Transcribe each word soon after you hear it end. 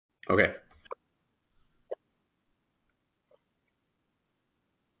Okay.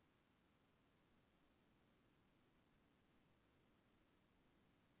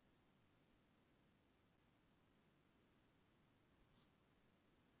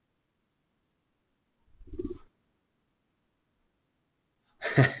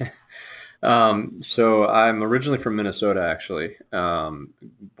 So I'm originally from Minnesota, actually,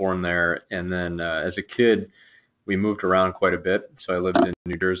 born there, and then as a kid, we moved around quite a bit. So I lived in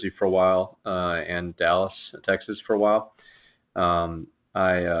New Jersey for a while, and Dallas, Texas for a while.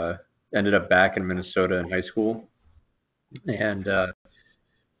 I ended up back in Minnesota in high school, and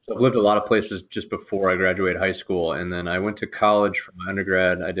so I've lived a lot of places just before I graduated high school, and then I went to college for my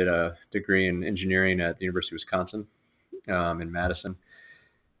undergrad. I did a degree in engineering at the University of Wisconsin, in Madison.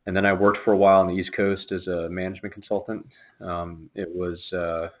 And then I worked for a while on the East Coast as a management consultant. It was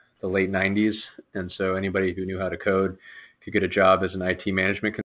the late 90s, and so anybody who knew how to code could get a job as an IT management